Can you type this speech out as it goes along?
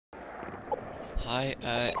Hi,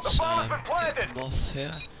 it's MREmperormoth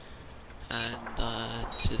here, and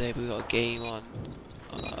today we got a game on,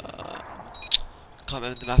 I can't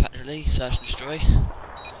remember the map actually, Search and Destroy.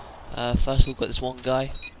 First we've got this one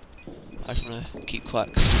guy. I just want to keep quiet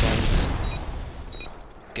because this guy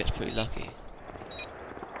gets pretty lucky.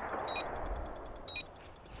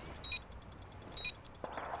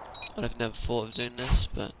 I've never thought of doing this,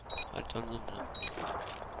 but I've done them.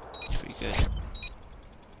 It's pretty good.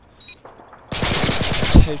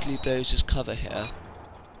 Totally blows his cover here,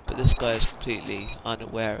 but this guy is completely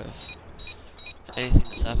unaware of anything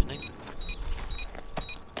that's happening.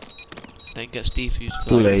 Then gets defused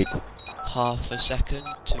for like half a second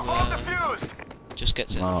to just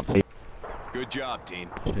gets it. Good job, team.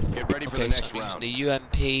 Get ready for the next round. The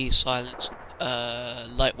UMP silence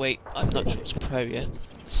lightweight. I'm not sure it's pro yet.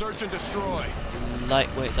 Search and destroy.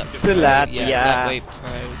 Lightweight, that pro, lightweight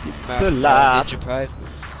pro, Ninja Pro.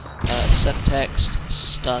 Subtext,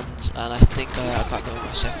 stuns, and I think I can't go with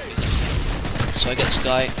my secondaries. So I get this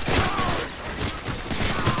guy.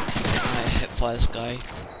 I hip fire this guy.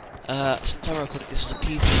 Since I'm recording this is a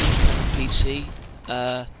PC,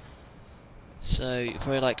 so you're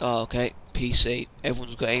probably like, oh okay, PC.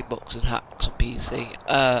 Everyone's got aimbox and hacks on PC.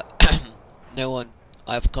 No one.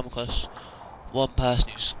 I've come across one person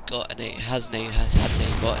who's got has had an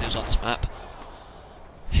aimbot and is on this map.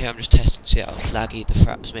 Here I'm just testing to see how laggy the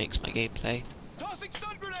fraps makes my gameplay.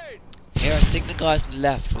 Here I think the guy's on the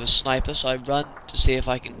left with a sniper, so I run to see if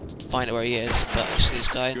I can find out where he is, but I see this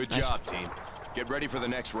guy. Good job, team. Get ready for the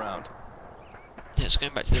next round. Yeah, so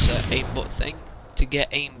going back to this aimbot thing. To get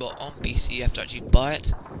aimbot on PC you have to actually buy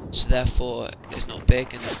it, so therefore it's not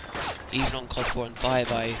big, and even on COD 4 and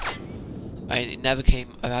 5 I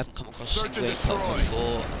haven't come across a single aimbot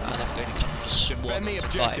before, and I've only come across one on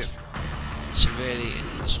COD 5. So really,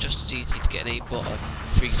 it's just as easy to get an aimbot on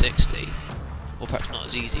 360, or perhaps not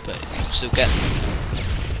as easy, but you can still get them.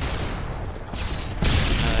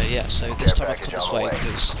 Yeah, so this time I've come this way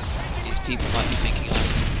because these people might be thinking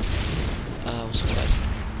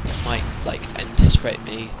might like anticipate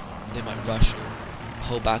me, they might rush or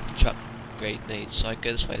hold back and chuck grenades, so I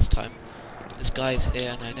go this way this time. But this guy's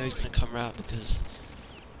here and I know he's going to come around because,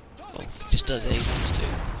 well, he just does what he wants to.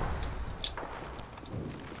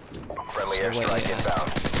 Friendly airstrike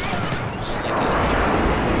inbound.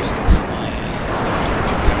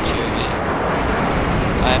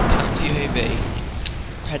 I have Panda UAV,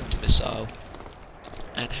 Predator missile,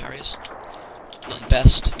 and Harriers. Not the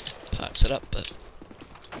best perks it up, but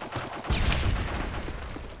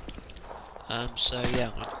so yeah,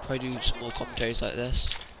 I'm gonna probably do some more commentaries like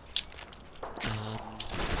this.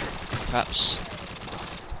 Perhaps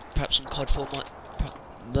some COD 4 COD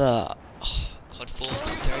 4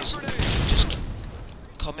 commentaries. Just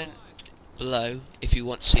comment below if you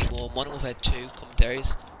want to see more Modern Warfare 2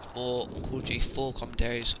 commentaries, more Call of Duty 4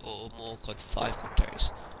 commentaries, or more COD 5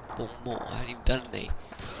 commentaries. Or more. I haven't even done any.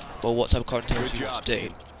 Well, what type of commentaries you want to do.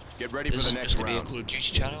 Get ready This for the isn't next just going to be a Call of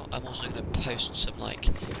Duty channel. I'm also going to post some, like,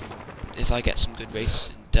 if I get some good races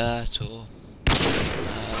in Dirt or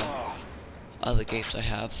other games I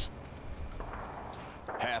have.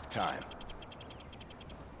 Halftime.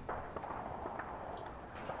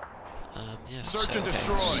 Yeah, Search and okay.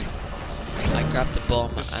 destroy. I grab the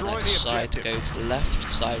bomb and I decide to go to the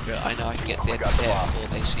left, so I know I can get to the end of here before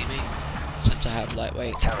they see me, since I have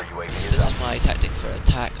lightweight. So this is my tactic for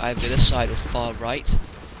attack, either this side or far right.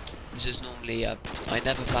 This is normally, I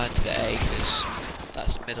never plan to the A because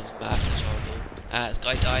that's the middle of the map and it's horrible. This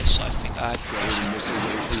guy dies, so I think I have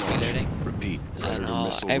reloading. Repeat. And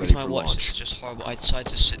every time I watch this, it's just horrible. I decide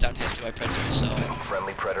to sit down here to my Predator missile.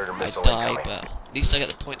 Friendly Predator missile I die, incoming. but at least I get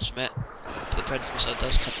the points from it. But the Predator missile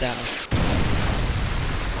does come down.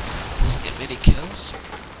 Doesn't get many kills.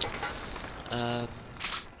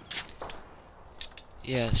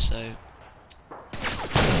 Yeah, so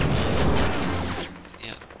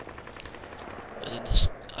yeah. And then this,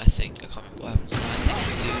 I can't remember what happens. I think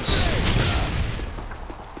we lose.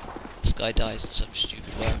 This guy dies in some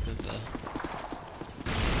stupid way, I remember.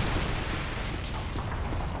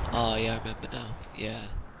 Oh yeah, I remember now. Yeah.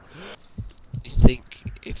 You think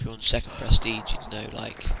if you're on second prestige, you'd know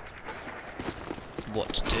like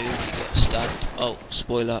what to do when you get stunned. Oh,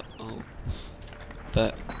 spoiler. Oh,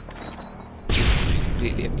 but you're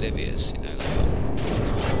completely oblivious, you know.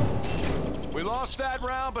 Like, we lost that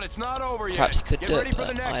round, but it's not over yet. perhaps he could do it, ready for the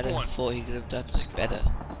but next I one. thought he could have done something better.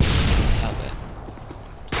 Help it.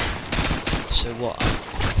 So what?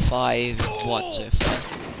 5-1 so far,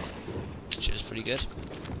 which is pretty good.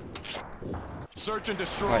 Search and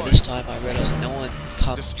destroy. Right, this time I realise no one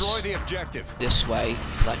comes Destroy the objective. this way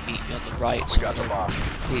to like meet me on the right, so I'm going to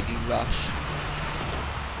completely rush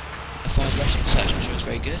rushing search and sure is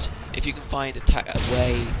very good. If you can find a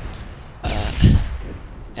way,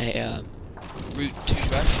 route to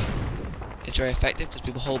rush, it's very effective because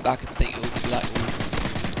people hold back and think it will be like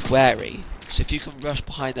wary. So if you can rush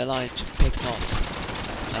behind their lines, you can pick them off.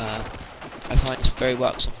 I find this very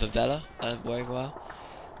works on favela very well.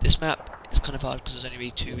 This map is kind of hard because there's only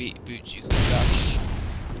really two routes you can rush,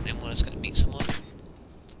 and then one is going to meet someone.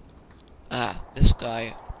 This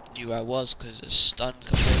guy knew where I was because a stun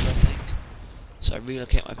coming over, I think. So I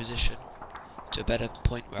relocate my position to a better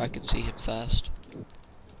point where I can see him first.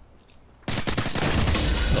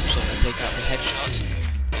 Pops up and take out the headshot.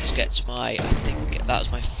 Just gets my, I think that was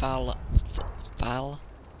my foul,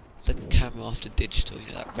 the camera after digital, you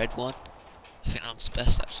know, that red one. I think that looks the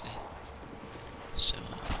best actually. So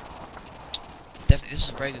definitely this is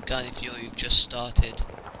a very good gun if you've just started.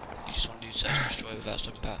 If you just want to do search and destroy without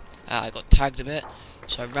stopping back. I got tagged a bit,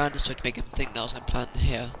 so I ran this way to make him think that I was going to plant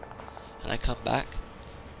here, and I come back,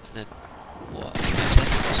 and then what? So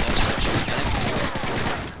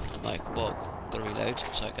I I'm like, whoa, gotta reload,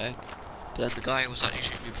 so I go. But then the guy who was actually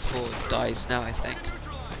shooting me before dies now, I think.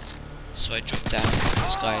 So I drop down.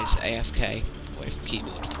 This guy is AFK away from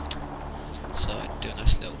keyboard. So I do a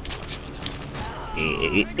nice little shot on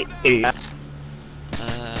him.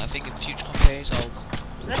 I think in future campaigns I'll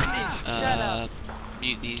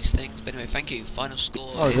mute these things. But anyway, thank you. Final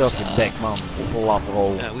score is we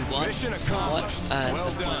won. Mission And accomplished.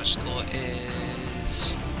 Well the final done. score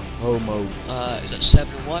is Homo. is at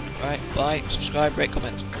 7-1. Right, bye. Subscribe, rate,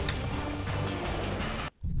 comment.